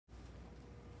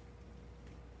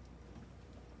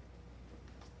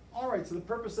right, so the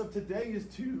purpose of today is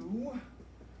to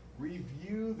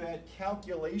review that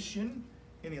calculation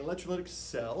in the electrolytic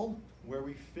cell where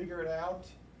we figured out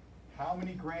how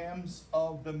many grams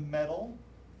of the metal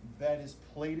that is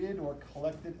plated or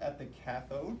collected at the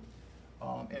cathode.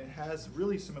 And it has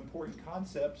really some important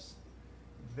concepts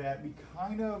that we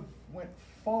kind of went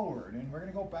forward, and we're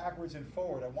going to go backwards and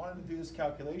forward. I wanted to do this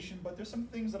calculation, but there's some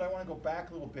things that I want to go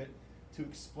back a little bit to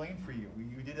explain for you.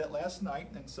 You did that last night,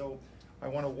 and so I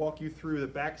want to walk you through the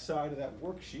back side of that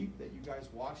worksheet that you guys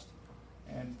watched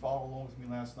and followed along with me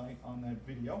last night on that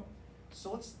video.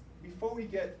 So before we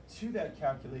get to that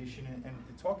calculation and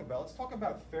to talk about, let's talk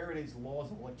about Faraday's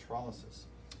laws of electrolysis.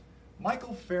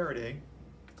 Michael Faraday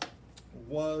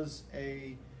was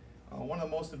one of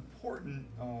the most important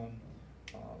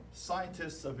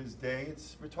scientists of his day.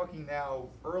 We're talking now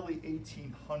early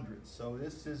 1800s. So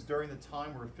this is during the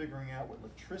time we're figuring out what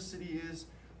electricity is.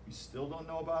 We still don't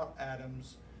know about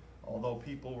atoms, although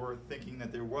people were thinking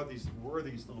that there were these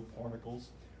little particles.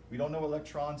 We don't know what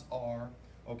electrons are.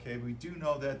 Okay, we do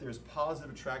know that there's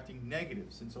positive attracting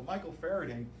negatives. And so Michael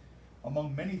Faraday,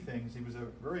 among many things, he was a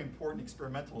very important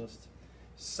experimentalist.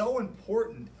 So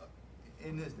important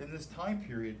in this time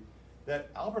period that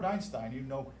Albert Einstein, you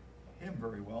know him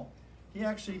very well, he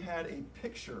actually had a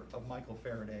picture of Michael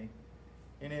Faraday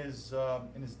in his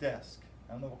desk.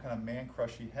 I don't know what kind of man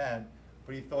crush he had,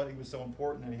 but he thought he was so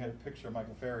important that he had a picture of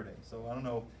Michael Faraday. So I don't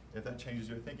know if that changes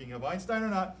your thinking of Einstein or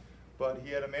not, but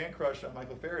he had a man crush on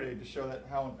Michael Faraday to show that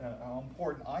how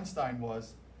important Einstein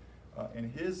was in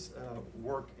his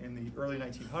work in the early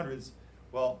 1900s.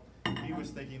 Well, he was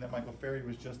thinking that Michael Faraday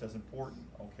was just as important.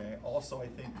 Okay. Also, I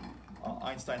think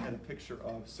Einstein had a picture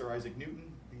of Sir Isaac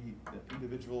Newton, the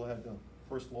individual that had the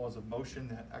first laws of motion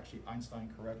that actually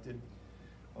Einstein corrected.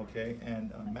 Okay,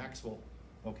 and Maxwell.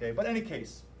 Okay, but in any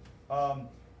case,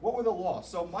 what were the laws?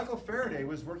 So Michael Faraday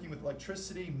was working with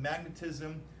electricity,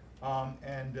 magnetism,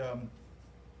 and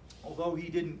although he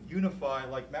didn't unify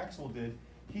like Maxwell did,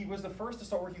 he was the first to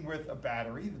start working with a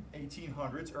battery, the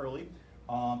 1800s early.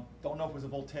 Don't know if it was a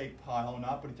voltaic pile or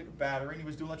not, but he took a battery and he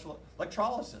was doing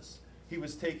electrolysis. He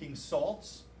was taking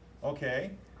salts,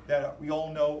 okay, that we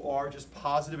all know are just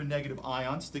positive and negative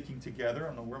ions sticking together. I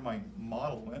don't know where my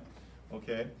model went,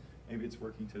 okay. Maybe it's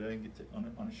working today and get on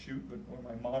a shoot, but where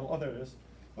my model, oh, there it is,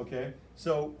 okay.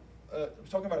 So we're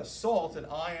talking about a salt, an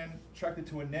ion attracted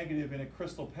to a negative in a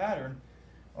crystal pattern.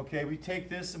 Okay, we take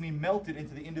this and we melt it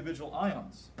into the individual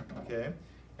ions, okay?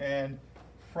 And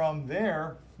from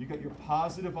there, you got your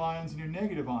positive ions and your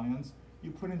negative ions.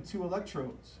 You put in 2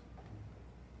 electrodes.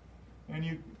 And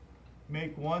you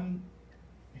make one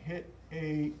hit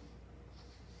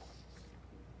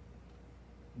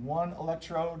one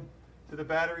electrode to the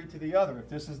battery to the other. If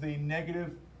this is the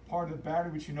negative part of the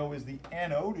battery, which you know is the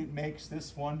anode, it makes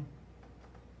this one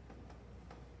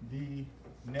the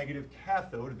negative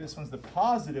cathode. If this one's the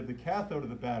positive, the cathode of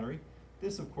the battery,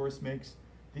 this of course makes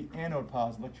the anode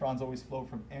positive. Electrons always flow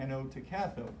from anode to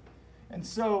cathode. And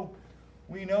so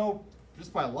we know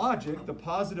just by logic the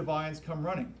positive ions come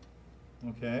running,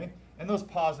 okay? And those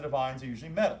positive ions are usually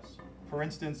metals. For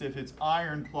instance, if it's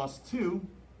iron plus 2,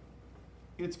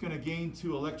 it's going to gain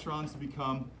 2 electrons to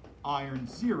become iron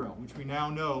 0, which we now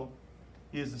know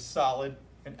is a solid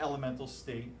and elemental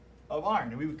state of iron.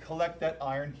 And we would collect that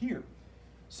iron here.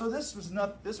 So this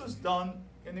was done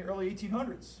in the early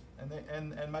 1800s,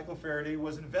 and Michael Faraday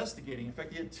was investigating. In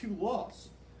fact, he had 2 laws,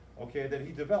 okay, that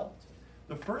he developed.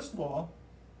 The first law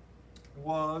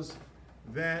was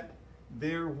that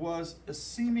there was a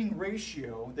seeming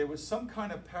ratio, there was some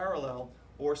kind of parallel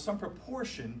or some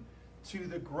proportion to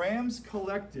the grams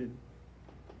collected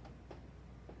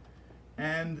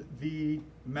and the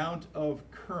amount of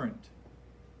current.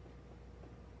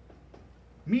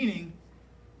 Meaning,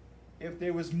 if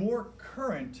there was more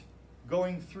current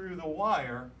going through the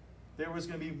wire, there was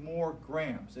going to be more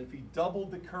grams. If he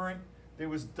doubled the current, there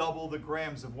was double the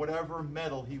grams of whatever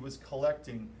metal he was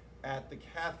collecting at the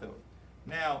cathode.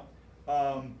 Now,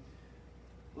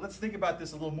 let's think about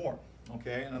this a little more,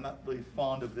 okay? And I'm not really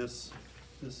fond of this.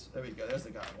 There we go, that's the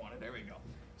guy I wanted, there we go.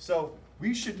 So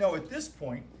we should know at this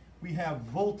point, we have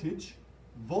voltage.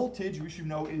 Voltage, we should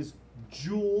know, is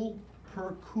joule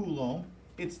per coulomb.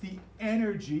 It's the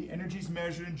energy is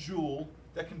measured in joule,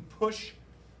 that can push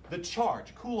the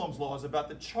charge. Coulomb's law is about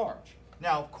the charge.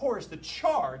 Now, of course, the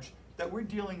charge that we're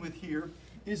dealing with here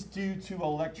is due to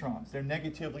electrons. They're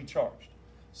negatively charged.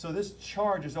 So this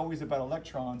charge is always about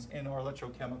electrons in our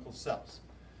electrochemical cells.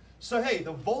 So hey,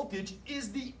 the voltage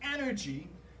is the energy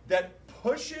that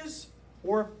pushes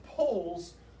or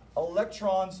pulls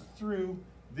electrons through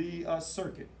the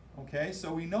circuit. Okay,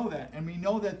 so we know that. And we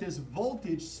know that this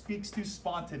voltage speaks to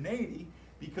spontaneity,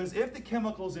 because if the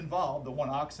chemicals involved, the one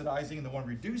oxidizing and the one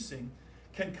reducing,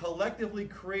 can collectively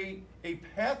create a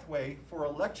pathway for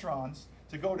electrons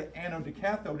to go to anode to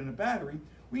cathode in a battery,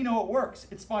 we know it works.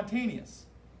 It's spontaneous.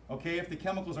 Okay, if the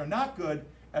chemicals are not good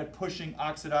at pushing,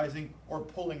 oxidizing, or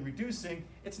pulling, reducing,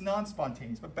 it's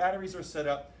non-spontaneous. But batteries are set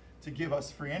up to give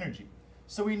us free energy.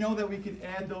 So we know that we can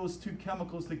add those two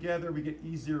chemicals together. We get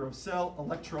E0 cell.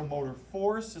 Electromotive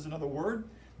force is another word.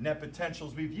 Net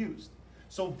potentials we've used.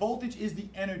 So voltage is the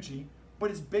energy,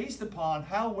 but it's based upon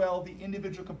how well the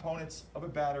individual components of a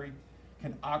battery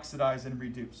can oxidize and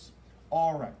reduce.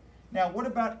 All right. Now, what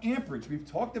about amperage? We've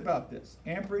talked about this.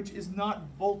 Amperage is not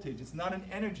voltage. It's not an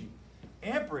energy.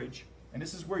 Amperage, and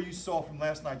this is where you saw from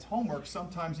last night's homework,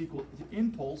 sometimes equal to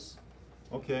impulse,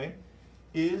 okay,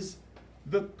 is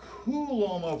the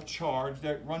coulomb of charge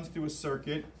that runs through a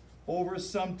circuit over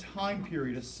some time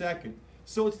period, a second.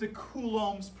 So it's the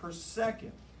coulombs per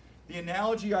second. The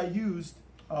analogy I used,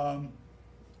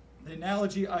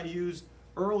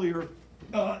 earlier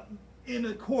in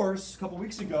the course a couple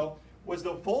weeks ago was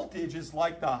the voltage is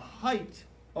like the height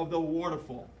of the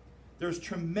waterfall. There's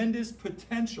tremendous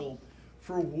potential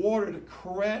for water to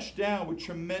crash down with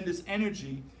tremendous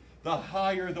energy the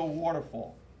higher the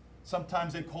waterfall.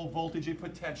 Sometimes they call voltage a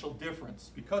potential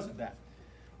difference because of that.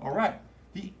 All right,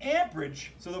 the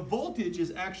amperage, so the voltage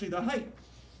is actually the height.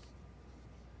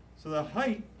 So the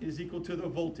height is equal to the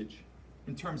voltage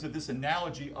in terms of this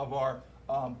analogy of our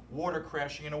water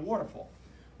crashing in a waterfall.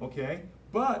 Okay,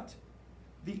 but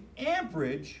the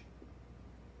amperage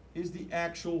is the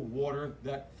actual water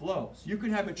that flows. You could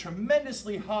have a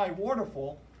tremendously high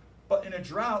waterfall, but in a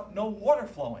drought, no water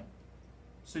flowing.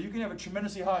 So you can have a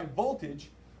tremendously high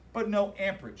voltage, but no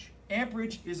amperage.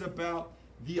 Amperage is about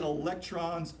the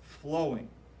electrons flowing.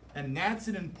 And that's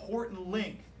an important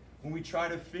link when we try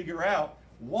to figure out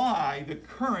why the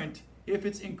current, if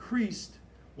it's increased,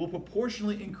 will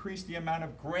proportionally increase the amount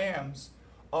of grams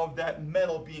of that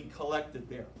metal being collected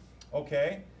there.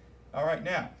 Okay? All right,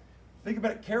 now, think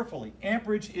about it carefully.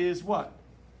 Amperage is what?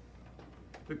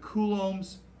 The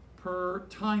coulombs per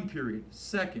time period,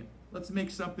 second. Let's make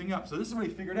something up. So this is what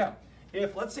he figured out.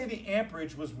 If, let's say the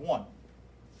amperage was 1,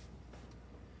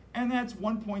 and that's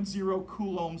 1.0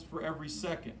 coulombs for every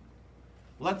second.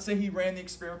 Let's say he ran the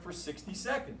experiment for 60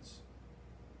 seconds.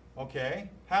 Okay?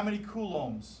 How many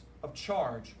coulombs of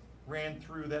charge ran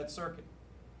through that circuit?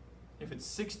 If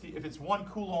it's 1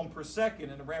 coulomb per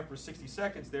second and it ran for 60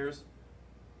 seconds, there's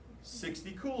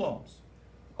 60 coulombs.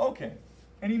 Okay,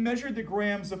 and he measured the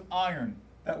grams of iron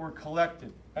that were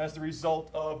collected as the result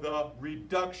of the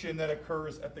reduction that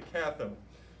occurs at the cathode.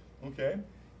 Okay,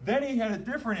 then he had a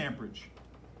different amperage.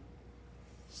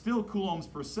 Still coulombs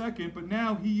per second, but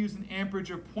now he used an amperage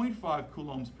of 0.5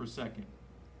 coulombs per second.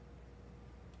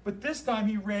 But this time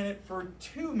he ran it for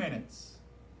 2 minutes.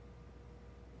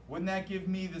 Wouldn't that give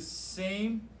me the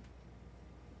same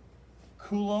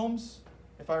coulombs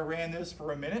if I ran this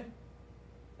for a minute?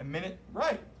 A minute,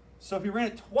 right. So if you ran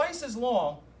it twice as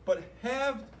long, but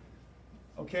halved,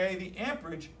 okay, the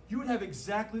amperage, you would have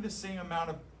exactly the same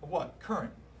amount of what?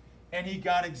 Current. And he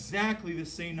got exactly the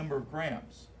same number of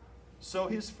grams. So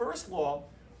his first law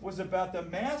was about the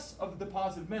mass of the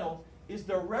deposited metal is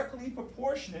directly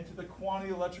proportionate to the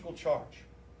quantity of electrical charge.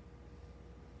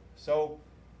 So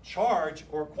charge,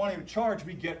 or quantity of charge,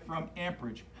 we get from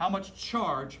amperage. How much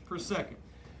charge per second?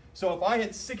 So if I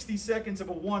had 60 seconds of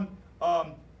a 1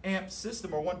 amp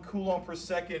system, or 1 coulomb per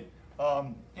second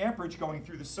amperage going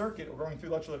through the circuit, or going through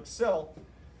the electrolytic cell,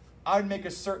 I'd make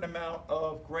a certain amount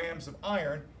of grams of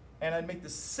iron, and I'd make the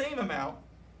same amount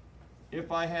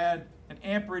if I had an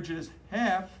amperage as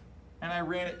half and I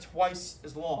ran it twice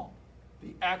as long.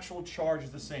 The actual charge is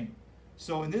the same.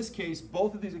 So in this case,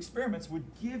 both of these experiments would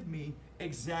give me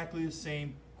exactly the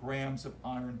same grams of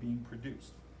iron being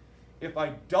produced. If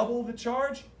I double the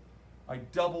charge, I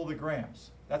double the grams.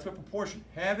 That's what proportion.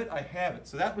 Have it, I have it.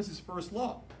 So that was his first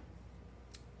law.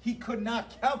 He could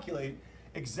not calculate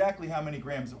exactly how many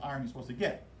grams of iron he's supposed to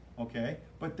get, okay?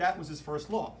 But that was his first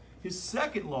law. His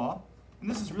second law, and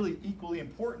this is really equally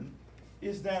important,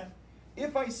 is that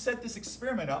if I set this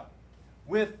experiment up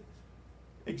with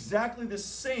exactly the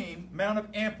same amount of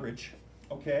amperage,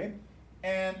 okay,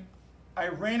 and I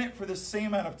ran it for the same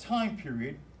amount of time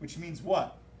period, which means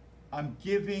what? I'm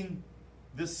giving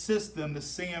the system the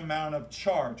same amount of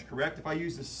charge, correct? If I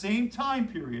use the same time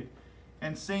period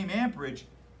and same amperage,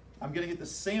 I'm going to get the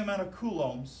same amount of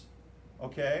coulombs,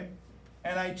 okay?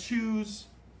 And I choose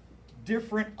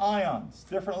different ions,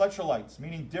 different electrolytes,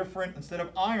 meaning different, instead of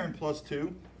iron plus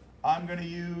 2, I'm going to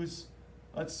use,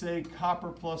 let's say, copper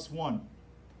plus 1.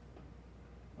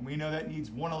 And we know that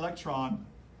needs 1 electron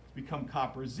to become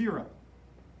copper 0.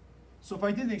 So if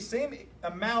I did the same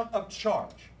amount of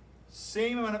charge,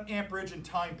 same amount of amperage and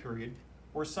time period,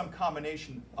 or some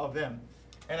combination of them,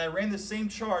 and I ran the same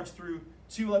charge through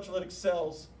 2 electrolytic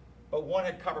cells, but one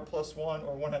had copper plus 1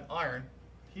 or one had iron.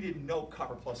 He didn't know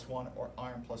copper plus 1 or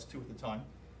iron plus 2 at the time.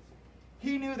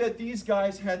 He knew that these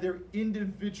guys had their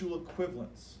individual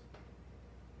equivalents.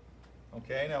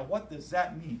 Okay, now what does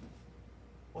that mean?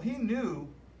 Well, he knew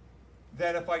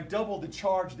that if I doubled the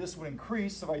charge, this would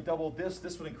increase. If I doubled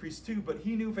this would increase too. But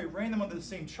he knew if I ran them under the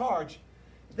same charge,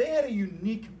 they had a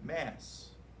unique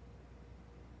mass.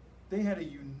 They had a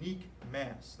unique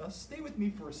mass. Now stay with me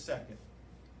for a second,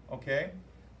 okay?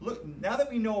 Look, now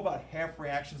that we know about half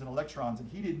reactions and electrons,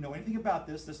 and he didn't know anything about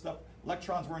this stuff,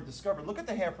 electrons weren't discovered. Look at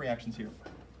the half reactions here.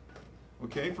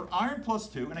 Okay, for iron plus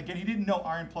 2, and again, he didn't know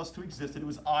iron plus 2 existed. It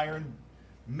was iron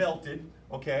melted,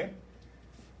 okay?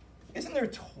 Isn't there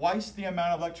twice the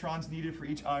amount of electrons needed for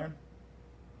each iron?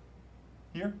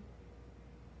 Here?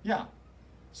 Yeah.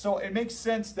 So it makes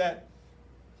sense that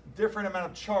different amount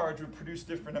of charge would produce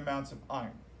different amounts of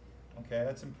iron. Okay,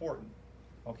 that's important.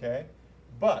 Okay?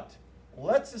 But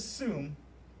let's assume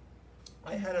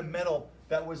I had a metal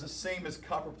that was the same as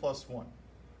copper plus 1.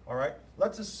 All right?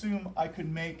 Let's assume I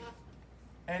could make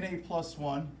Na plus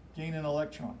 1 gain an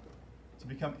electron to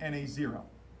become Na0.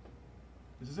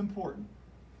 This is important.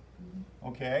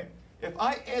 Okay? If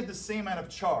I add the same amount of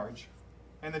charge,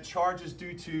 and the charge is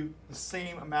due to the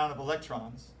same amount of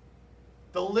electrons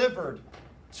delivered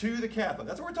to the cathode.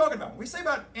 That's what we're talking about. When we say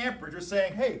about amperage, we're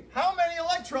saying, hey, how many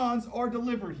electrons are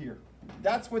delivered here?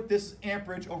 That's what this is,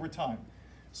 amperage over time.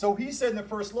 So he said in the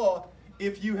first law,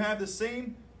 if you have the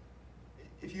same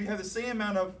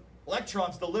amount of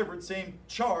electrons delivered, same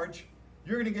charge,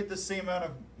 you're going to get the same amount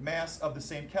of mass of the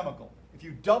same chemical. If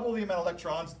you double the amount of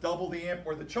electrons, double the amp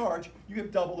or the charge, you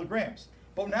get double the grams.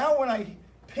 But now when I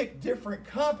pick different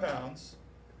compounds,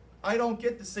 I don't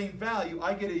get the same value,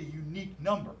 I get a unique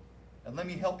number. And let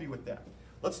me help you with that.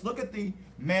 Let's look at the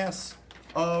mass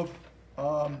of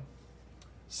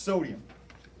sodium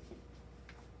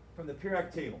from the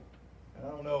periodic table. And I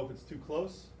don't know if it's too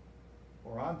close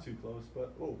or I'm too close,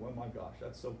 but oh my gosh,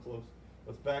 that's so close.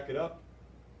 Let's back it up.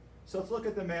 So let's look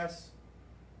at the mass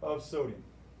of sodium.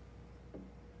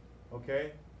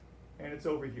 Okay? And it's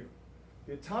over here.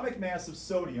 The atomic mass of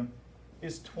sodium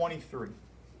is 23.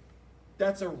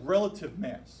 That's a relative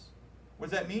mass. What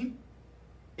does that mean?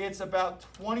 It's about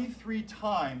 23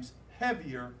 times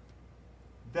heavier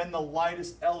than the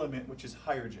lightest element, which is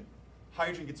hydrogen.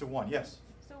 Hydrogen gets a 1, yes?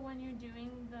 So when you're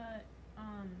doing the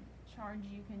charge,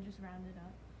 you can just round it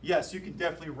up? Yes, you can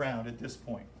definitely round at this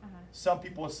point. Some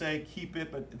people will say keep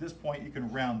it, but at this point you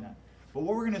can round that. But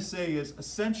what we're going to say is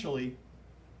essentially,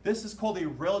 this is called a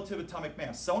relative atomic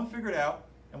mass. Someone figured out,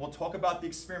 and we'll talk about the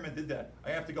experiment that did that.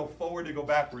 I have to go forward to go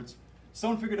backwards.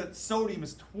 Someone figured out sodium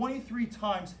is 23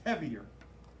 times heavier,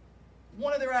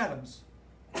 one of their atoms,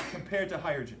 compared to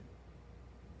hydrogen.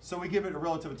 So we give it a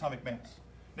relative atomic mass.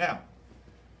 Now,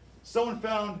 someone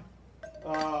found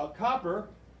copper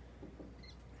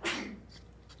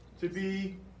to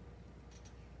be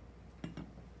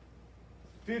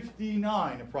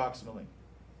 59 approximately.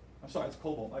 I'm sorry, it's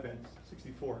cobalt, my bad.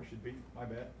 64 should be, my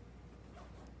bad.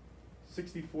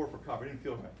 64 for copper, I didn't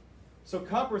feel right. So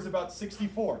copper is about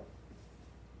 64.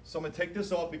 So I'm going to take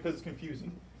this off because it's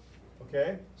confusing.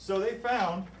 Okay? So they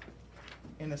found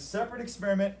in a separate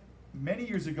experiment many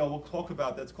years ago, we'll talk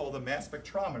about that's called the mass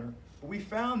spectrometer, but we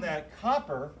found that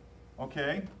copper,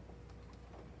 okay,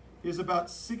 is about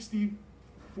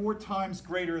 64 times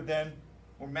greater than,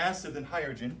 or massive than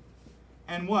hydrogen.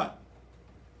 And what?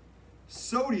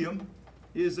 Sodium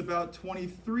is about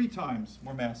 23 times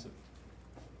more massive.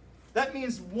 That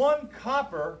means one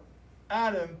copper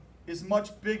atom is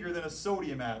much bigger than a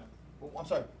sodium atom. I'm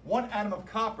sorry, one atom of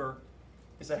copper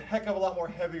is a heck of a lot more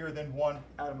heavier than one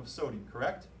atom of sodium,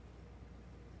 correct?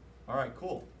 All right,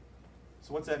 cool.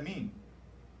 So what's that mean?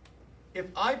 If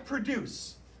I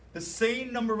produce the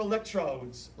same number of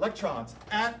electrons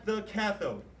at the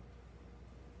cathode,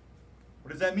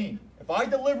 what does that mean? If I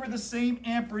deliver the same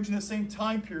amperage in the same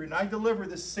time period, and I deliver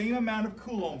the same amount of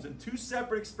coulombs in 2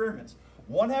 separate experiments,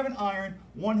 one having iron,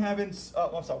 one having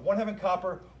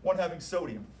copper, one having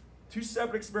sodium, 2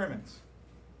 separate experiments,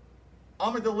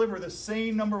 I'm going to deliver the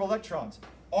same number of electrons.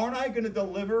 Aren't I going to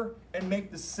deliver and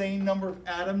make the same number of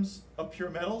atoms of pure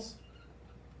metals?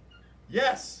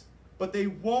 Yes, but they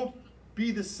won't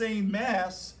be the same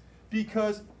mass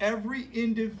because every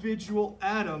individual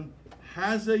atom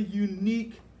has a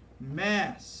unique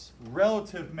mass,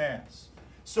 relative mass.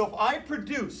 So if I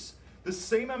produce the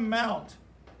same amount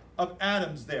of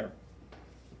atoms there,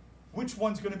 Which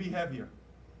one's going to be heavier?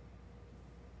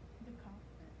 The copper.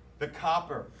 The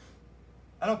copper.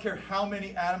 I don't care how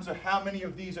many atoms or how many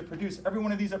of these are produced. Every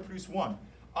one of these I produce one.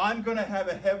 I'm going to have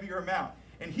a heavier amount.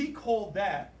 And he called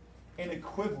that an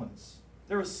equivalence.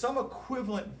 There is some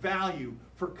equivalent value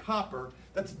for copper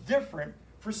that's different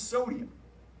for sodium.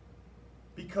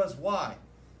 Because why?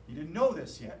 You didn't know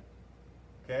this yet.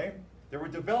 Okay? They were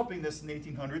developing this in the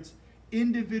 1800s.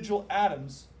 Individual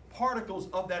atoms, particles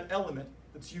of that element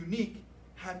that's unique,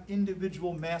 have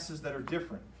individual masses that are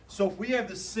different. So if we have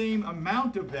the same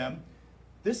amount of them,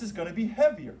 this is going to be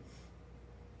heavier.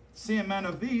 Same amount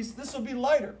of these, this will be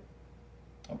lighter.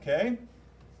 Okay?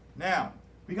 Now,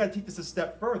 we got to take this a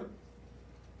step further.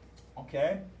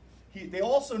 Okay? They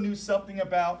also knew something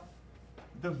about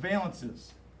the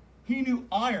valences. He knew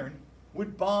iron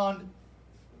would bond.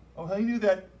 Oh, he knew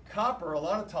that copper, a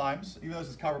lot of times, even though this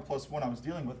is copper plus 1 I was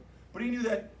dealing with, but he knew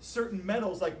that certain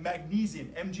metals like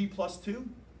magnesium, Mg+2,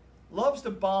 loves to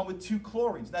bond with 2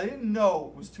 chlorines. Now, they didn't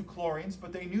know it was 2 chlorines,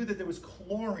 but they knew that there was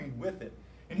chlorine with it.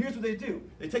 And here's what they do.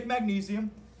 They take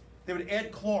magnesium, they would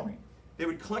add chlorine. They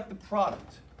would collect the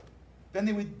product. Then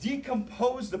they would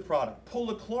decompose the product, pull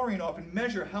the chlorine off, and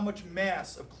measure how much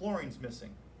mass of chlorine's missing.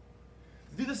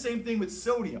 They do the same thing with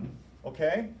sodium,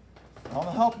 okay? I'm going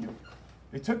to help you.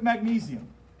 They took magnesium.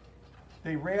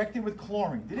 They reacted with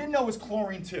chlorine. They didn't know it was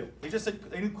chlorine too. They just said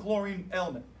they knew chlorine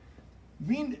element.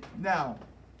 Now,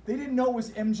 they didn't know it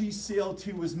was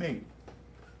MgCl2 was made.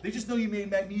 They just know you made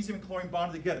magnesium and chlorine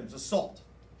bonded together. It was a salt.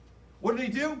 What did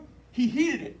he do? He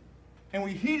heated it. And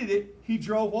when he heated it, he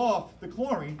drove off the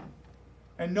chlorine.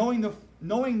 And knowing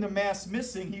the mass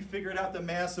missing, he figured out the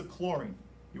mass of chlorine.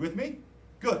 You with me?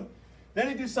 Good. Then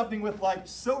he do something with like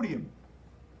sodium.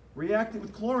 React it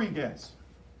with chlorine gas.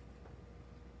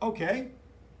 Okay.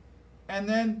 And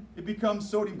then it becomes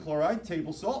sodium chloride,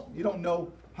 table salt. You don't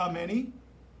know how many.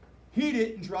 Heat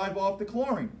it and drive off the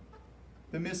chlorine,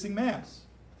 the missing mass.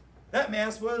 That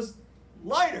mass was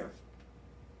lighter.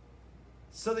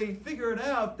 So they figured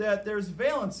out that there's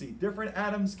valency. Different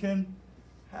atoms can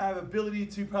have ability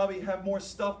to probably have more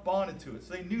stuff bonded to it.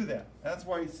 So they knew that. That's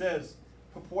why he says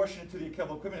proportionate to the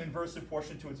chemical equivalent, inversely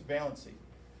proportionate to its valency.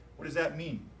 What does that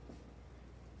mean?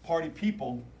 Party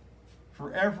people,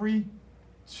 for every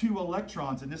 2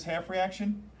 electrons in this half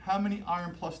reaction, how many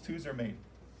iron plus 2s are made?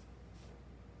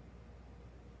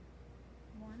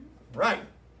 1. Right.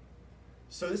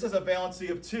 So this has a valency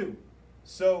of 2.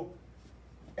 So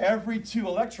every 2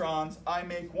 electrons, I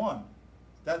make 1.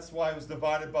 That's why it was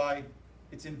divided by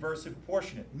its inversely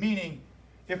proportionate. Meaning,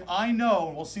 if I know,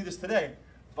 and we'll see this today,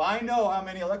 if I know how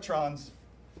many electrons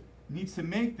needs to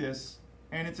make this,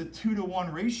 and it's a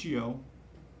 2-to-1 ratio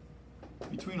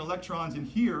between electrons in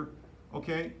here,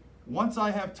 okay, once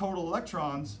I have total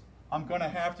electrons, I'm going to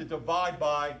have to divide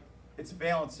by its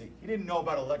valency. He didn't know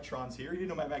about electrons here. He didn't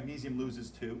know about magnesium loses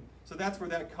 2. So that's where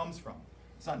that comes from.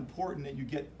 It's not important that you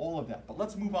get all of that. But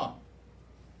let's move on.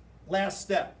 Last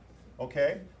step,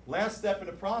 okay? Last step in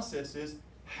the process is,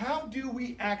 how do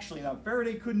we actually, now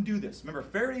Faraday couldn't do this. Remember,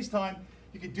 Faraday's time,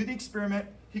 he could do the experiment.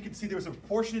 He could see there was a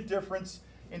proportionate difference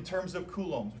in terms of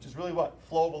coulombs, which is really what?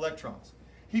 Flow of electrons.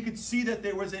 He could see that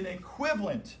there was an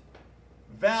equivalent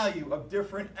value of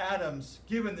different atoms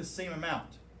given the same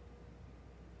amount.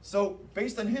 So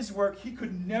based on his work, he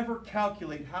could never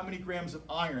calculate how many grams of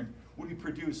iron would be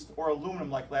produced, or aluminum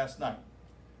like last night.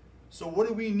 So what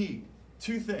do we need?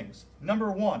 2 things.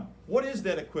 Number 1, what is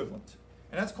that equivalent?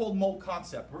 And that's called mole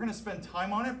concept. We're going to spend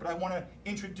time on it, but I want to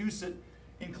introduce it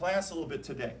in class a little bit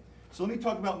today. So let me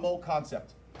talk about mole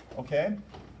concept, okay?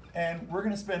 And we're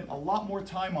going to spend a lot more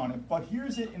time on it, but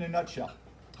here's it in a nutshell,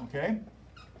 okay?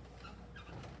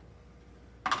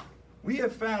 We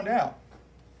have found out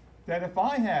that if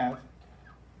I have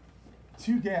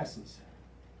 2 gases,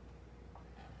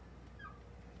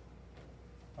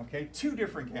 okay, 2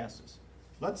 different gases.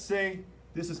 Let's say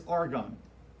this is argon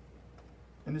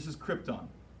and this is krypton.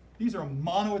 These are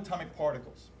monoatomic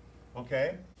particles,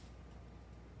 okay?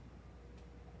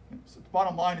 So the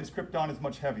bottom line is krypton is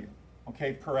much heavier,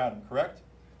 okay, per atom, correct?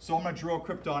 So I'm going to draw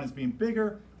krypton as being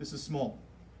bigger, this is small,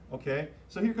 okay?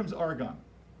 So here comes argon.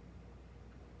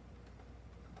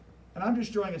 And I'm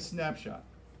just drawing a snapshot.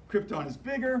 Krypton is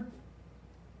bigger,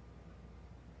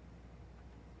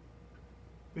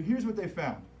 but here's what they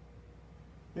found.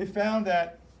 They found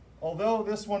that although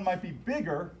this one might be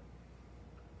bigger,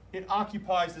 it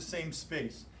occupies the same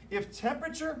space. If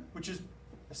temperature, which is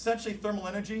essentially thermal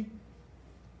energy,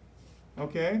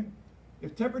 okay,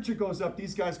 if temperature goes up,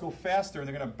 these guys go faster and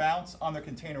they're going to bounce on their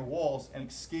container walls and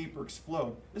escape or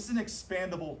explode. This is an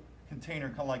expandable container,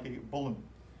 kind of like a balloon.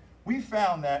 We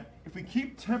found that if we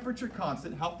keep temperature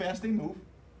constant, how fast they move,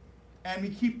 and we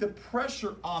keep the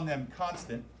pressure on them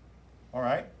constant, all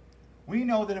right, we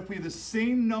know that if we have the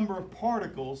same number of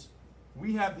particles,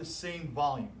 we have the same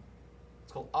volume.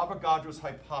 It's called Avogadro's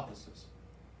hypothesis.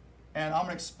 And I'm going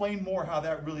to explain more how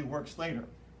that really works later.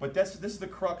 But this is the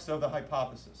crux of the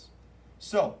hypothesis.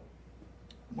 So,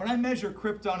 when I measure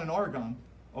krypton and argon,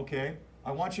 okay,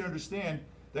 I want you to understand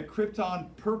that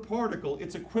krypton per particle,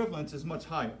 its equivalence is much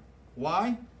higher.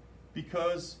 Why?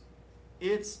 Because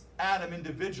its atom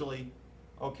individually,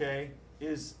 okay,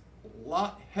 is a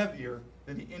lot heavier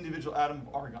than the individual atom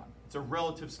of argon. It's a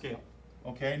relative scale.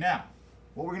 Okay, now,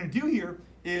 what we're going to do here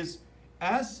is,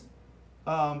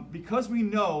 because we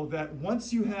know that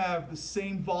once you have the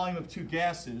same volume of two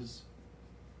gases,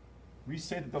 we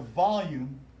say that the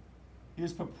volume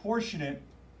is proportionate,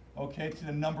 okay, to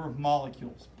the number of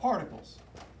molecules, particles.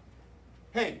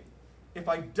 Hey, if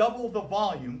I double the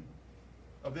volume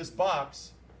of this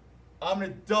box, I'm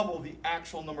going to double the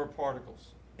actual number of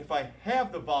particles. If I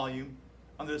have the volume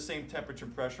under the same temperature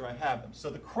and pressure, I have them. So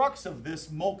the crux of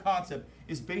this mole concept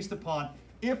is based upon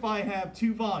if I have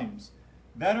two volumes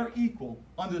that are equal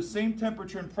under the same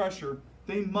temperature and pressure,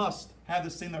 they must have the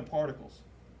same number of particles.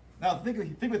 Now think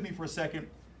with me for a second.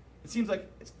 It seems like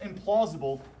it's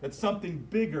implausible that something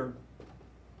bigger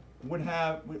would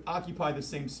occupy the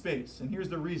same space. And here's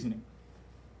the reasoning.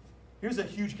 Here's a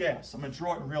huge gas. I'm going to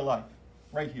draw it in real life,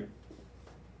 right here.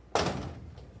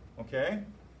 Okay?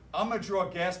 I'm going to draw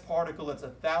a gas particle that's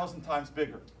 1,000 times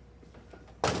bigger.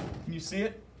 Can you see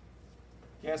it?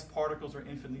 Gas particles are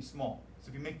infinitely small. So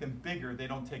if you make them bigger, they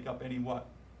don't take up any what?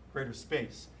 Greater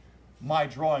space. My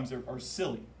drawings are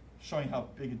silly, showing how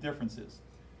big a difference is.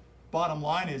 Bottom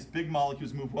line is, big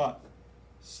molecules move what?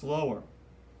 Slower.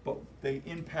 But they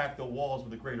impact the walls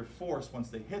with a greater force once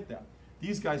they hit them.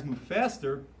 These guys move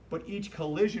faster, but each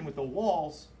collision with the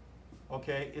walls,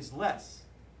 okay, is less.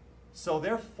 So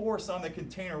their force on the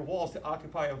container walls to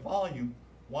occupy a volume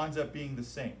winds up being the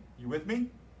same. You with me?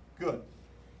 Good.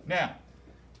 Now,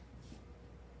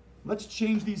 let's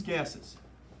change these gases.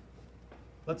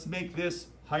 Let's make this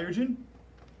hydrogen,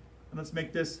 and let's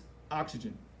make this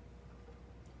oxygen.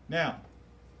 Now,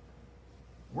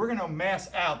 we're going to mass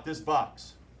out this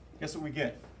box. Guess what we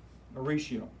get? A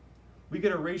ratio. We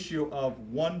get a ratio of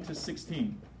 1 to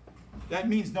 16. That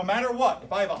means no matter what,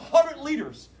 if I have 100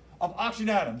 liters of oxygen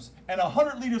atoms and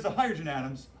 100 liters of hydrogen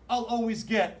atoms, I'll always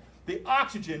get the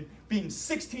oxygen being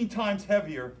 16 times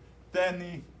heavier than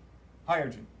the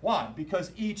hydrogen. Why?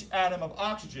 Because each atom of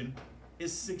oxygen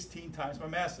is 16 times more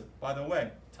massive. By the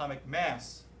way, atomic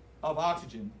mass of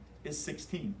oxygen is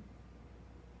 16.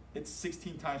 It's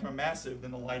 16 times more massive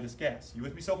than the lightest gas. You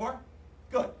with me so far?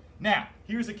 Good. Now,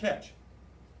 here's a catch.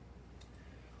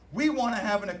 We want to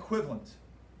have an equivalent.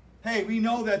 Hey, we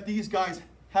know that these guys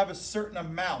have a certain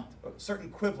amount, a certain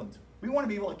equivalent. We want to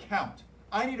be able to count.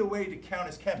 I need a way to count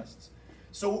as chemists.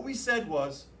 So what we said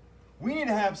was, we need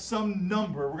to have some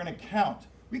number we're going to count.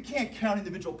 We can't count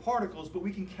individual particles, but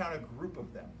we can count a group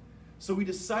of them. So we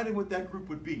decided what that group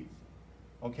would be,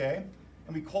 okay?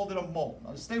 And we called it a mole.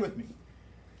 Now, stay with me.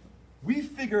 We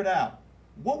figured out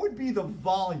what would be the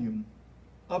volume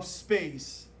of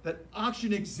space that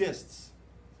oxygen exists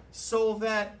so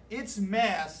that its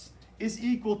mass is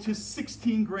equal to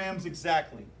 16 grams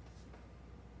exactly.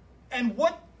 And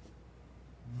what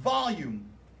volume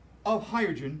of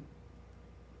hydrogen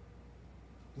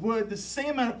would the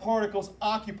same amount of particles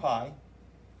occupy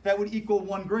that would equal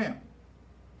 1 gram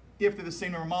if they're the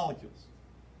same number of molecules?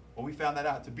 Well, we found that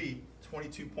out to be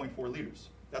 22.4 liters.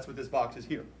 That's what this box is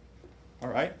here. All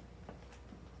right?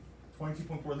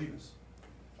 22.4 liters.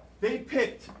 They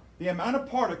picked the amount of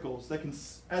particles that can,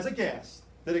 as a gas,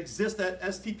 that exist at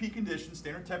STP conditions,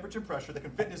 standard temperature and pressure, that can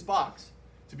fit in this box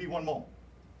to be 1 mole.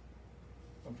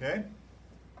 Okay?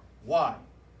 Why?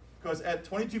 Because at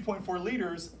 22.4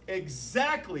 liters,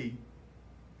 exactly,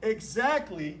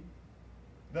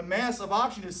 the mass of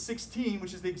oxygen is 16,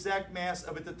 which is the exact mass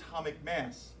of its atomic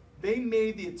mass. They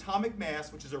made the atomic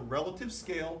mass, which is a relative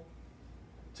scale,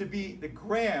 to be the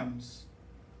grams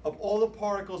of all the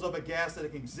particles of a gas that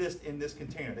can exist in this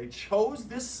container. They chose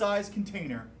this size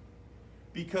container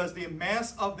because the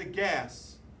mass of the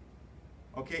gas,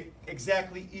 okay,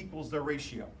 exactly equals the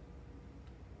ratio.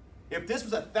 If this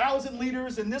was 1,000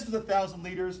 liters and this was 1,000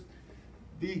 liters,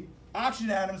 the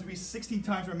oxygen atoms would be 16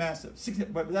 times more massive.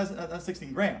 But that's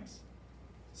 16 grams.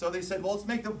 So they said, well, let's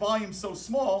make the volume so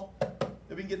small that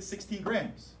we can get 16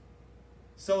 grams.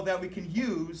 So that we can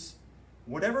use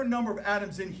whatever number of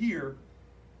atoms in here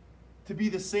to be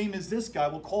the same as this guy.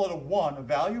 We'll call it a 1, a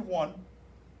value of 1.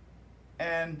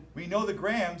 And we know the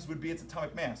grams would be its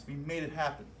atomic mass. We made it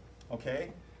happen.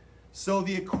 Okay? So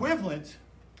the equivalent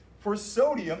for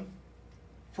sodium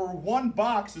for 1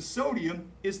 box of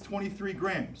sodium is 23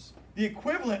 grams. The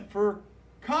equivalent for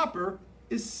copper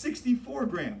is 64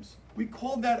 grams. We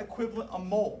called that equivalent a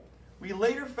mole. We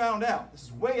later found out, this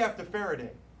is way after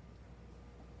Faraday,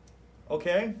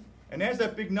 okay? And there's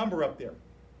that big number up there.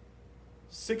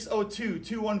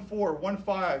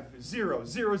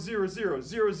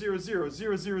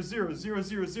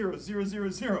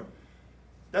 602.214.150.000.000.000.000.000.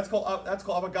 That's called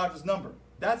Avogadro's number.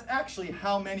 That's actually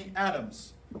how many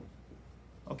atoms,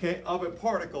 okay, of a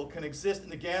particle can exist in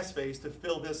the gas phase to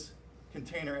fill this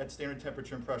container at standard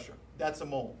temperature and pressure. That's a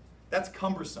mole. That's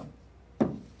cumbersome.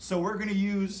 So we're going to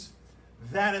use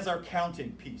that as our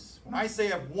counting piece. When I say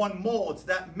I have 1 mole, it's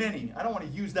that many. I don't want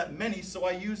to use that many, so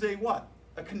I use a what?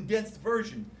 A condensed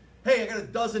version. Hey, I got a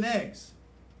dozen eggs.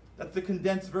 That's the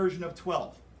condensed version of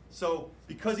 12. So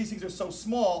because these things are so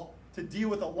small, to deal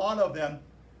with a lot of them,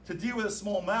 to deal with a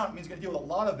small amount means you're going to deal with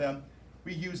a lot of them,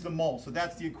 we use the mole. So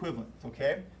that's the equivalent,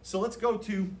 okay? So let's go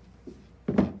to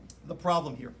the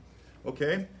problem here,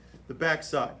 okay? The back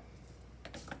side.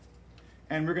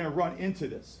 And we're going to run into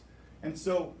this. And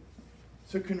so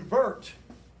to convert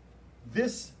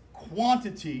this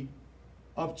quantity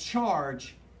of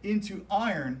charge into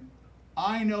iron,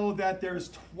 I know that there's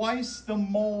twice the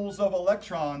moles of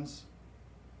electrons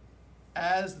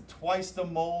as twice the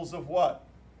moles of what?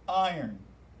 Iron.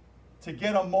 To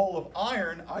get a mole of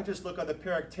iron, I just look at the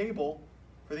periodic table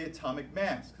for the atomic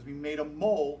mass, because we made a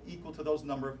mole equal to those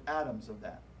number of atoms of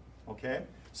that. Okay?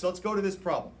 So let's go to this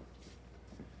problem,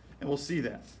 and we'll see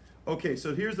that. Okay,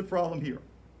 so here's the problem here.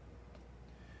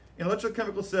 In an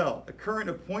electrochemical cell, a current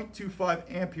of 0.25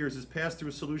 amperes is passed through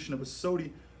a solution of a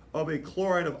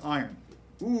chloride of iron.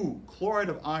 Ooh, chloride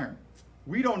of iron.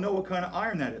 We don't know what kind of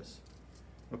iron that is.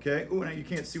 Okay, ooh, now you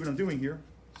can't see what I'm doing here,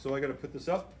 so I got to put this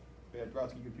up. Bad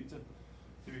Brodsky, good pizza.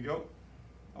 Here we go.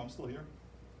 I'm still here.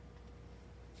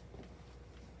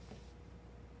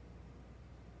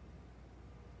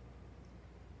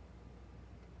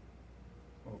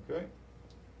 Okay.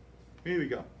 Here we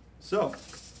go. So,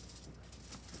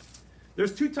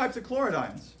 there's 2 types of chloride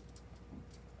ions.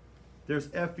 There's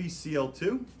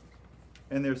FeCl2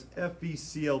 and there's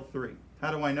FeCl3.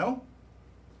 How do I know?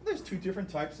 There's 2 different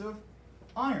types of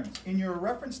irons. In your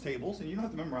reference tables, and you don't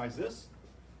have to memorize this,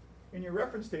 in your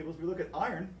reference tables, we look at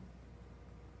iron.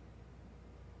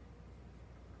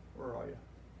 Where are you?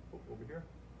 Oh, over here.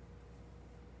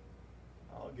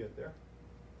 I'll get there.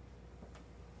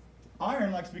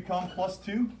 Iron likes to become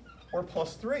 +2 or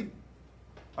 +3.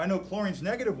 I know chlorine's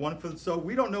 -1, so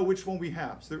we don't know which one we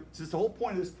have. So the whole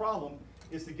point of this problem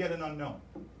is to get an unknown.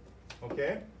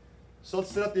 Okay? So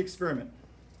let's set up the experiment.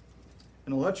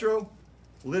 An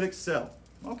electrolytic cell.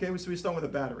 Okay, so we start with a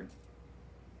battery.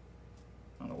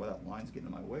 I don't know why that line's getting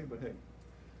in my way, but hey,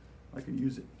 I can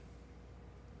use it.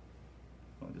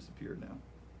 Oh, it disappeared now.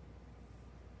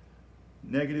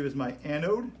 Negative is my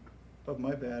anode of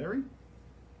my battery.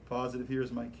 Positive here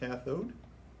is my cathode.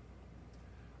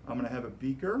 I'm going to have a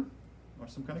beaker or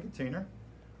some kind of container.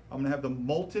 I'm going to have the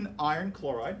molten iron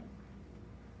chloride.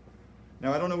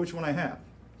 Now I don't know which one I have.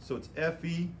 So it's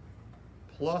Fe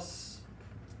plus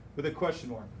with a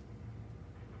question mark.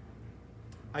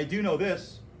 I do know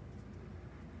this.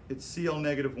 It's Cl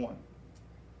 -1.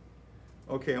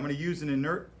 Okay, I'm going to use an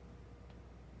inert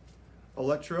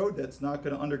electrode that's not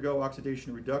going to undergo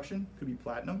oxidation or reduction. Could be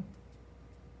platinum.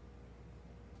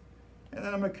 And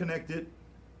then I'm going to connect it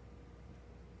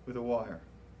with a wire.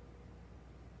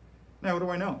 Now, what do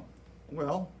I know?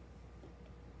 Well,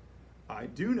 I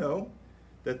do know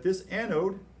that this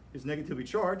anode is negatively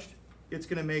charged. It's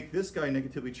going to make this guy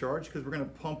negatively charged because we're going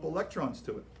to pump electrons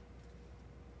to it.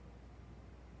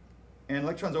 And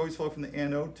electrons always flow from the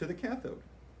anode to the cathode.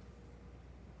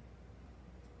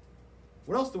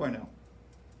 What else do I know?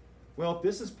 Well, if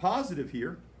this is positive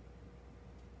here,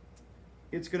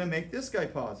 it's going to make this guy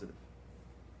positive.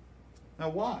 Now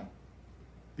why?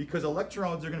 Because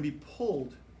electrons are going to be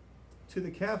pulled to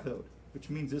the cathode, which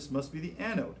means this must be the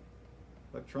anode.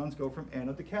 Electrons go from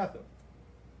anode to cathode.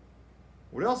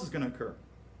 What else is going to occur?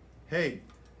 Hey,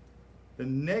 the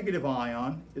negative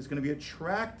ion is going to be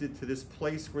attracted to this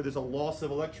place where there's a loss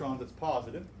of electrons that's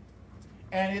positive,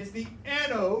 and it's the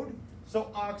anode,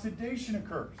 so oxidation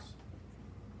occurs.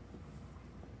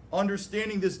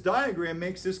 Understanding this diagram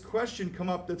makes this question come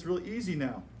up that's really easy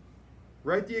now.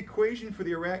 Write the equation for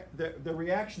the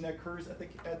reaction that occurs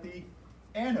at the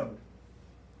anode.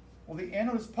 Well, the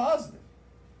anode is positive.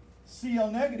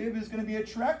 Cl- is going to be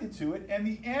attracted to it, and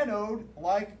the anode,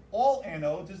 like all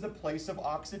anodes, is the place of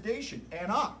oxidation,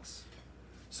 anox.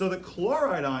 So the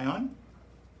chloride ion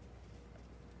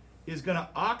is going to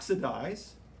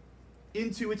oxidize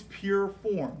into its pure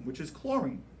form, which is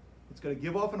chlorine. It's going to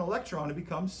give off an electron to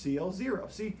become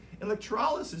Cl0. See, in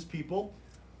electrolysis, people,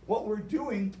 what we're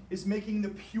doing is making the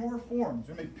pure forms.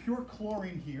 We're going to make pure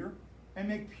chlorine here and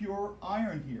make pure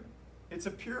iron here. It's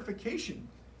a purification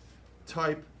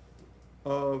type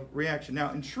of reaction.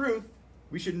 Now, in truth,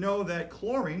 we should know that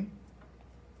chlorine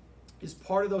is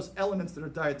part of those elements that are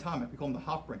diatomic. We call them the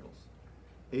Hofbrinkels.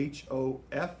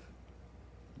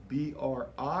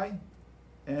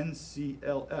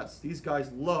 HOFBRINCLS. These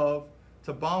guys love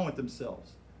to bond with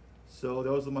themselves. So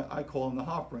those are I call them the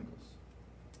Hofbrinkels.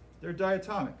 They're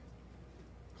diatomic.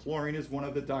 Chlorine is one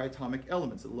of the diatomic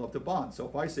elements that love to bond. So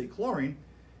if I say chlorine,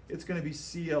 it's going to be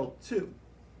Cl2,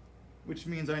 which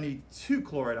means I need 2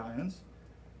 chloride ions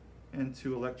and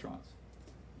 2 electrons.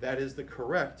 That is the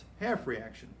correct half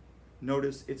reaction.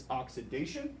 Notice its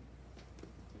oxidation.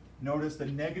 Notice the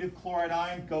negative chloride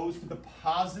ion goes to the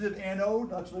positive anode,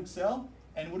 electrolytic cell.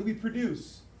 And what do we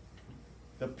produce?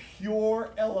 The pure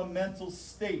elemental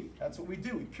state. That's what we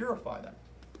do. We purify that.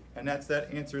 And that's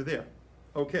that answer there.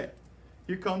 Okay,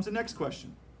 here comes the next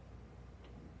question.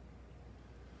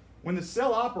 When the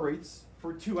cell operates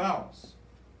for 2 hours,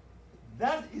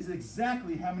 that is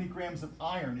exactly how many grams of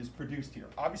iron is produced here.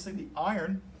 Obviously, the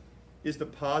iron is the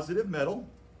positive metal.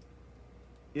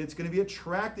 It's going to be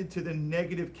attracted to the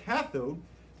negative cathode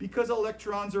because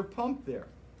electrons are pumped there.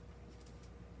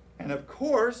 And of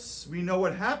course, we know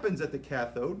what happens at the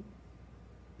cathode.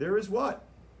 There is what?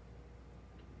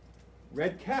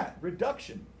 Red cat,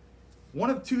 reduction. One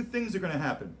of 2 things are going to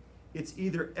happen. It's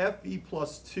either Fe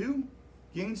plus 2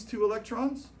 gains 2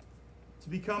 electrons to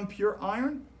become pure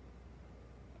iron,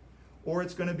 or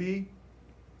it's going to be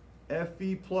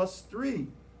Fe plus 3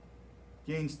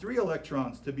 gains 3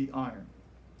 electrons to be iron.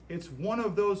 It's one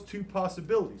of those 2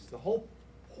 possibilities. The whole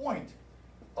point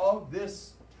of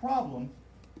this problem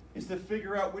is to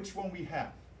figure out which one we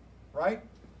have, right?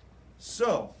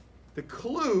 So the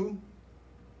clue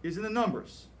is in the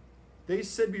numbers. They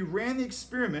said we ran the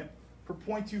experiment for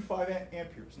 0.25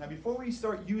 amperes. Now before we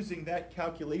start using that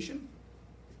calculation,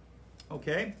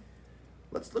 okay,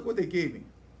 let's look what they gave me.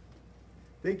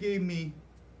 They gave me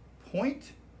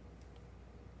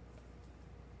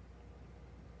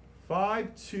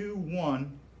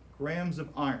 0.521 grams of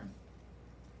iron.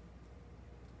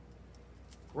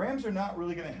 Grams are not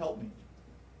really going to help me.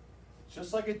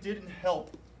 Just like it didn't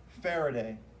help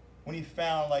Faraday when he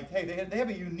found, like, hey, they have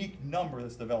a unique number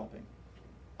that's developing.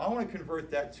 I want to convert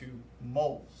that to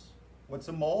moles. What's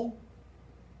a mole?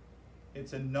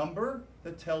 It's a number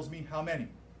that tells me how many.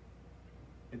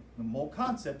 The mole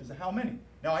concept is a how many.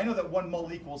 Now, I know that 1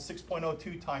 mole equals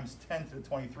 6.02 times 10 to the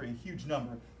 23, a huge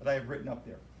number that I have written up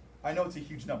there. I know it's a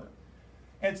huge number.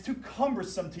 And it's too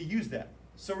cumbersome to use that.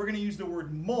 So we're going to use the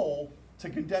word mole to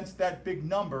condense that big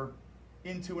number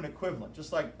into an equivalent.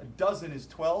 Just like a dozen is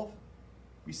 12,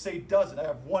 we say dozen. I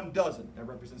have 1 dozen, that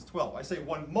represents 12. I say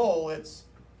 1 mole, it's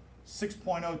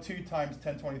 6.02 times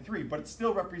 1023, but it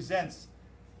still represents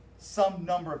some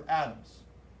number of atoms,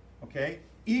 okay?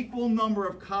 Equal number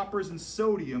of coppers and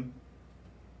sodium.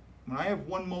 When I have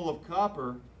 1 mole of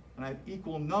copper, and I have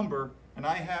equal number, and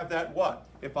I have that what?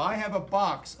 If I have a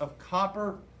box of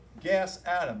copper gas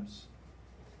atoms,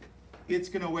 it's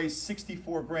going to weigh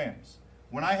 64 grams.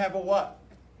 When I have a what?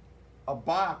 A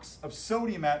box of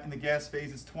sodium in the gas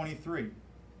phase, it's 23.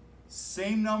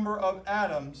 Same number of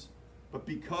atoms, but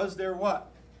because they're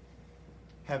what?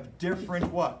 Have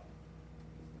different what?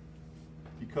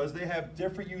 Because they have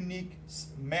different unique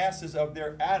masses of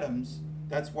their atoms,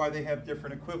 that's why they have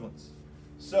different equivalents.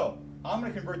 So I'm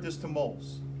going to convert this to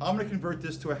moles. I'm going to convert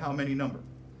this to a how many number.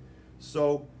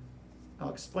 So I'll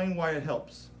explain why it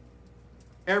helps.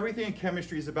 Everything in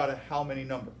chemistry is about a how many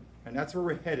number, and that's where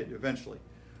we're headed eventually.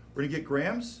 We're going to get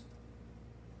grams,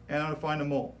 and I'm going to find a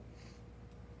mole.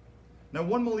 Now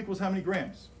 1 mole equals how many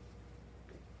grams?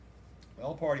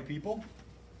 Well, party people,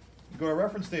 go to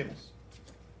reference tables.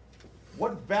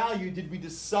 What value did we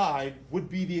decide would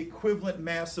be the equivalent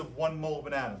mass of 1 mole of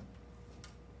an atom?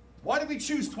 Why did we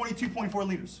choose 22.4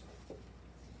 liters?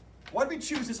 Why did we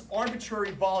choose this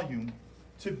arbitrary volume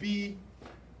to be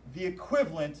the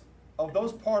equivalent of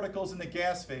those particles in the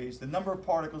gas phase? The number of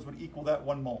particles would equal that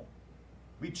 1 mole.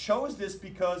 We chose this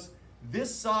because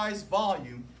this size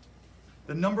volume,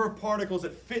 the number of particles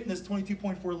that fit in this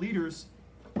 22.4 liters,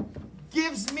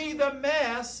 gives me the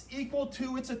mass equal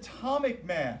to its atomic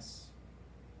mass.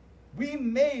 We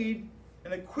made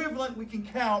an equivalent we can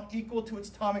count equal to its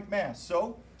atomic mass.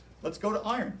 So let's go to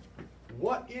iron.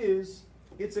 What is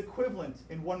its equivalent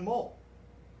in 1 mole?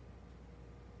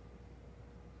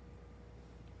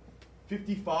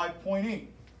 55.8.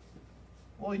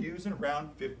 We'll use in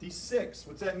around 56.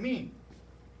 What's that mean?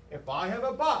 if I have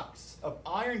a box of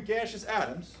iron gaseous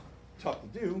atoms, tough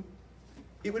to do,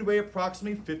 it would weigh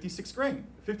approximately 56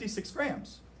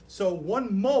 grams. So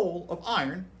 1 mole of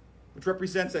iron, which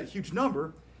represents that huge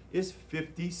number, is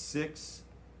 56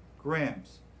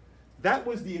 grams. That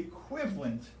was the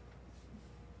equivalent,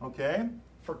 okay,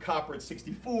 for copper at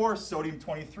 64, sodium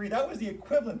 23. That was the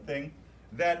equivalent thing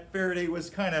that Faraday was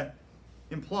kind of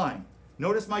implying.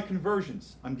 Notice my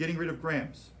conversions. I'm getting rid of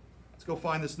grams. Let's go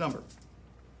find this number.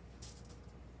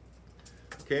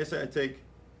 Okay, so I take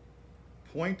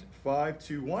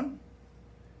 0.521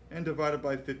 and divide it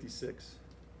by 56.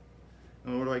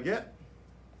 And what do I get?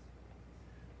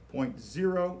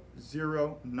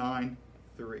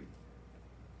 0.0093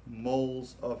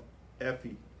 moles of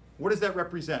Fe. What does that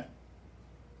represent?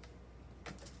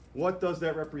 What does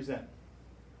that represent?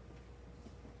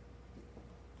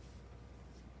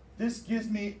 This gives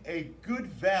me a good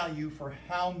value for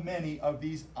how many of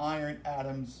these iron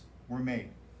atoms were made.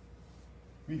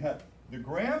 We have the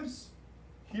grams.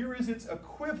 Here is its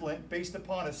equivalent based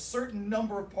upon a certain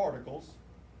number of particles.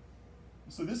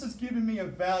 So this is giving me a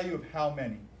value of how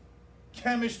many.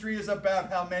 Chemistry is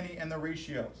about how many and the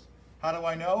ratios. How do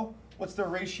I know? What's the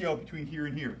ratio between here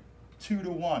and here? 2 to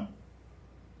 1.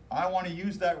 I want to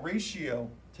use that ratio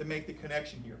to make the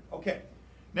connection here. Okay,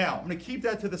 now I'm going to keep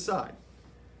that to the side.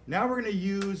 Now we're going to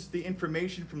use the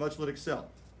information from electrolytic cell.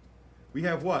 We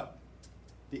have what?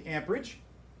 The amperage,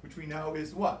 which we know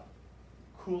is what?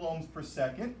 Coulombs per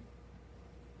second.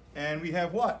 And we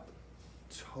have what?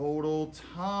 Total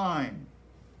time.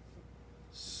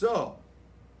 So,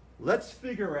 let's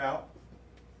figure out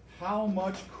how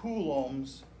much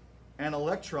coulombs and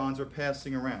electrons are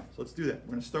passing around. So let's do that.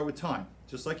 We're going to start with time,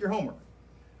 just like your homework.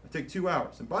 It'll take 2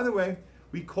 hours. And by the way,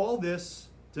 we call this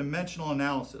dimensional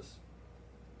analysis.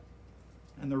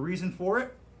 And the reason for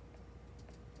it?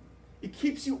 It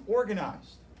keeps you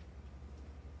organized.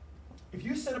 If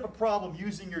you set up a problem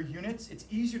using your units, it's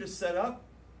easier to set up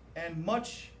and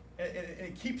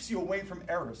it keeps you away from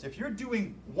errors. If you're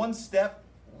doing one step,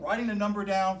 writing the number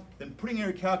down, then putting it in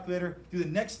your calculator, do the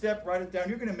next step, write it down,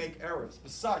 you're going to make errors.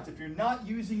 Besides, if you're not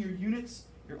using your units,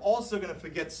 you're also going to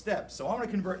forget steps. So I'm going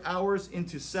to convert hours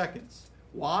into seconds.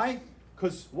 Why?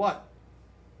 Because what?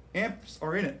 Amps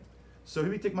are in it. So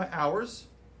here we take my hours,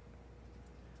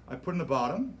 I put in the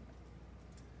bottom,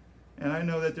 and I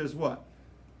know that there's what?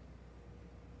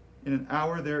 In an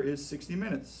hour there is 60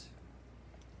 minutes.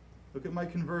 Look at my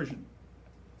conversion.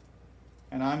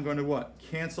 And I'm going to what?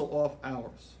 Cancel off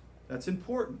hours. That's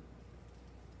important.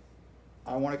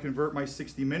 I want to convert my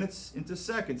 60 minutes into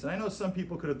seconds. And I know some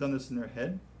people could have done this in their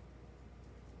head.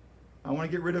 I want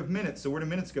to get rid of minutes. So where do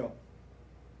minutes go?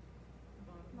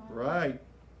 Right.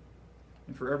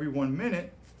 And for every 1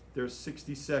 minute, there's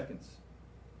 60 seconds.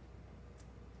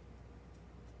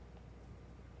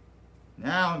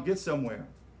 Now get somewhere.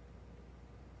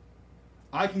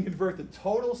 I can convert the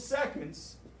total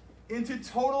seconds into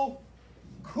total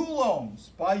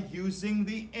coulombs by using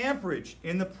the amperage.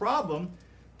 In the problem,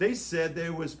 they said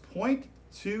there was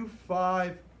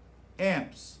 0.25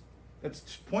 amps.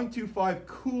 That's 0.25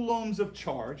 coulombs of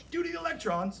charge due to the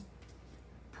electrons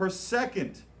per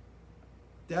second.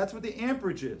 That's what the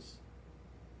amperage is.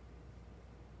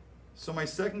 So my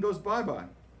second goes bye-bye.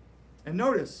 And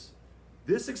notice,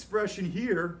 this expression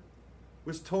here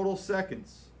was total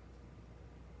seconds.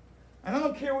 And I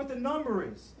don't care what the number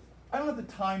is. I don't have to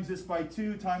times this by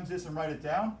 2, times this, and write it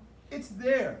down. It's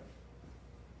there.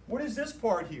 What is this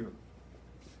part here?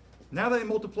 Now that I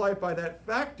multiply it by that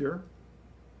factor,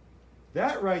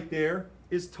 that right there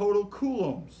is total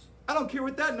coulombs. I don't care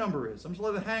what that number is. I'm just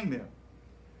letting it hang there.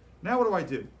 Now what do I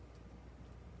do?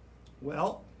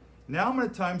 Well, now I'm going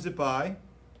to times it by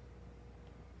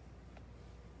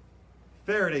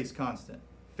Faraday's constant,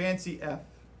 fancy F.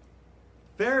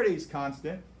 Faraday's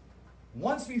constant,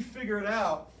 once we figured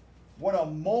out what a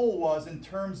mole was in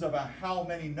terms of how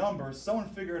many numbers, someone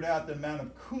figured out the amount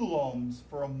of coulombs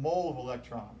for a mole of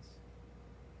electrons.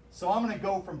 So I'm going to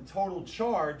go from total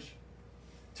charge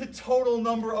to total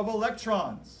number of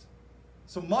electrons.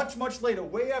 So much, much later,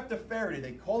 way after Faraday,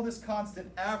 they called this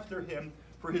constant after him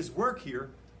for his work here,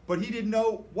 but he didn't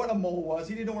know what a mole was.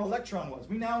 He didn't know what an electron was.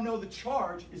 We now know the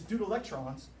charge is due to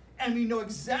electrons, and we know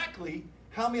exactly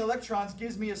how many electrons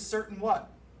gives me a certain what?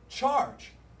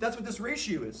 Charge. That's what this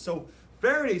ratio is. So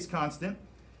Faraday's constant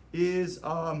is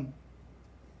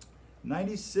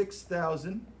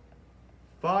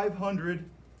 96,500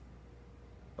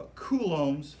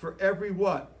 coulombs for every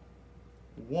what?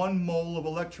 1 mole of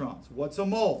electrons. What's a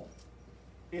mole?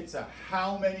 It's a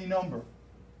how many number.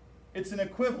 It's an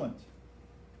equivalent.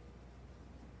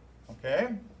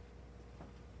 Okay?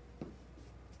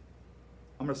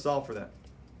 I'm going to solve for that.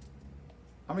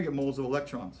 I'm going to get moles of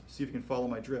electrons. See if you can follow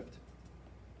my drift.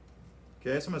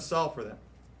 Okay, so I'm going to solve for that.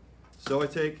 So I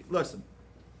take, listen,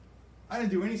 I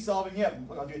didn't do any solving yet.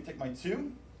 What I'll do is take my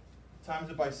 2, times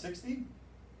it by 60,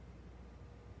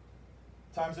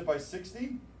 times it by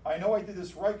 60. I know I did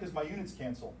this right because my units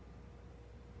cancel.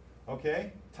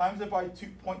 Okay, times it by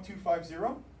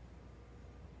 2.250.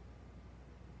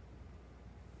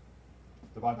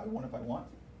 Divide by 1 if I want.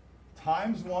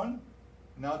 Times 1.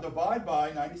 Now divide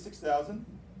by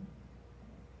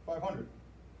 96,500.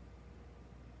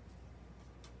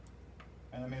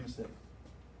 And I made a mistake.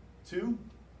 2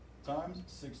 times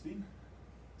 60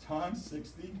 times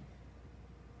 60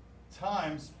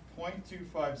 times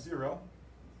 0.250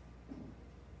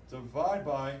 divide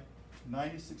by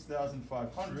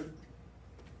 96,500.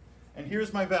 And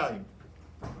here's my value.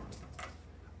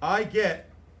 I get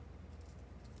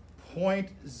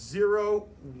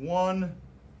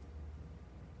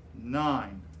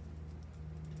 0.019.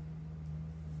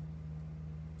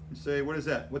 You say, what is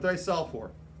that? What did I solve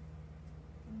for?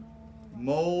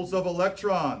 Moles of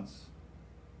electrons.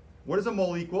 What does a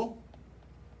mole equal?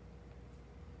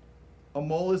 A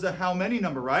mole is a how many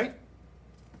number, right?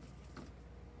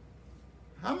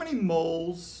 How many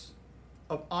moles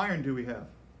of iron do we have?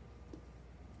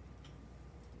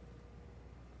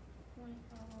 0.0093.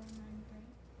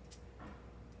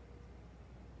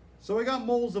 So I got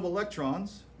moles of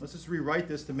electrons. Let's just rewrite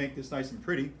this to make this nice and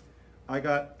pretty. I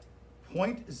got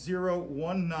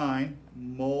 0.019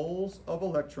 moles of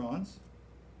electrons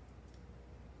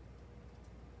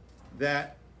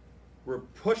that were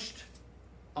pushed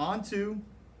onto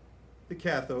the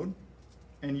cathode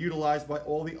and utilized by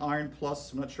all the iron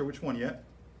plus, I'm not sure which one yet.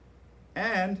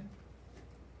 And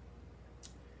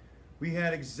we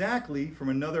had exactly, from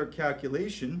another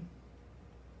calculation,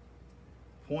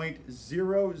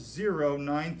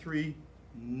 0.0093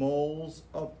 moles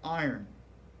of iron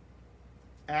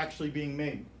actually being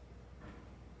made.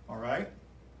 All right?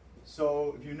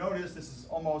 So if you notice, this is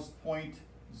almost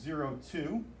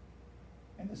 0.02,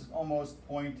 and this is almost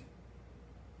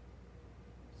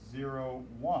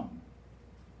 0.01.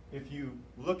 If you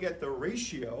look at the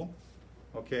ratio,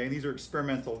 okay, and these are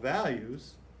experimental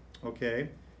values, okay,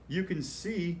 you can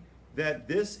see that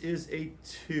this is a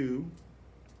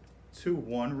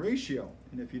 2-to-1 ratio.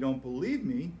 And if you don't believe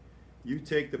me, you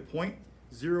take the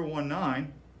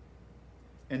 0.019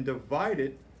 and divide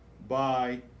it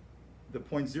by the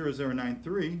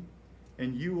 0.0093,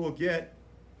 and you will get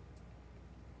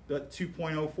the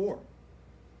 2.04.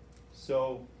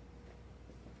 So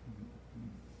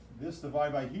this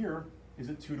divided by here is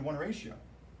a 2-to-1 ratio.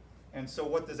 And so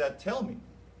what does that tell me?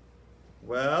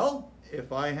 Well,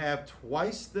 if I have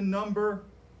twice the number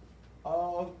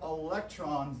of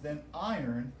electrons than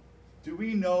iron, do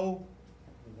we know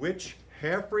which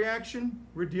half reaction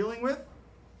we're dealing with?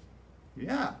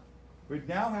 Yeah, we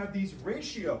now have these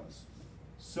ratios.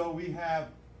 So we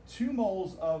have 2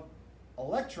 moles of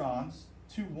electrons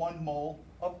to 1 mole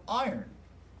of iron.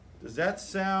 Does that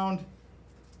sound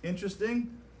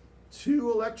interesting?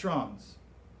 2 electrons,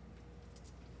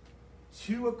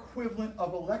 2 equivalent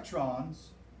of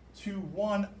electrons to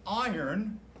 1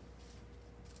 iron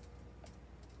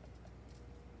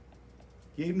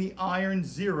gave me iron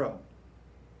 0.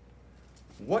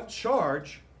 What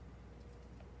charge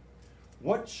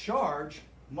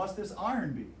must this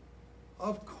iron be?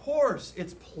 Of course,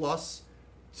 it's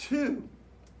 +2.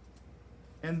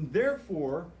 And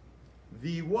therefore,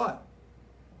 the what?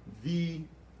 The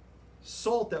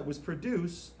salt that was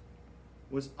produced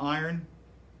was iron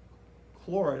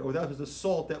chloride, or that was the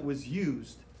salt that was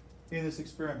used in this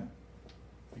experiment,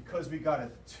 because we got a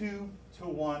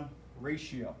 2-to-1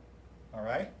 ratio. All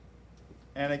right?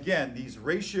 And again, these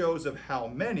ratios of how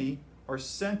many are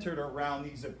centered around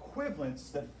these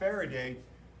equivalents that Faraday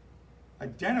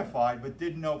identified but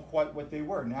didn't know quite what they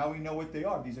were. Now we know what they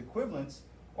are. These equivalents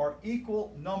are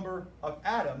equal number of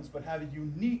atoms but have a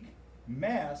unique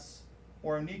mass,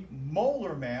 or a unique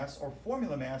molar mass, or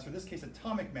formula mass, or in this case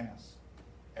atomic mass.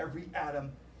 Every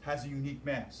atom has a unique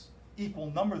mass.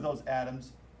 Equal number of those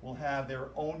atoms will have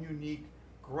their own unique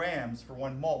grams for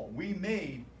 1 mole. We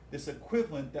made this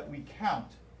equivalent that we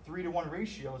count, 3-to-1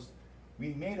 ratios.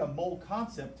 We made a mole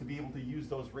concept to be able to use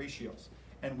those ratios.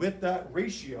 And with that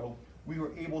ratio, we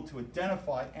were able to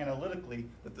identify analytically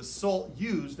that the salt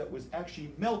used that was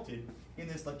actually melted in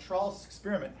this electrolysis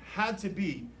experiment had to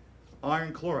be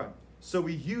iron chloride. So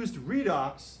we used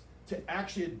redox to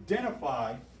actually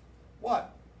identify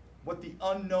what the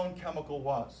unknown chemical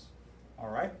was. All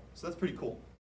right? So that's pretty cool.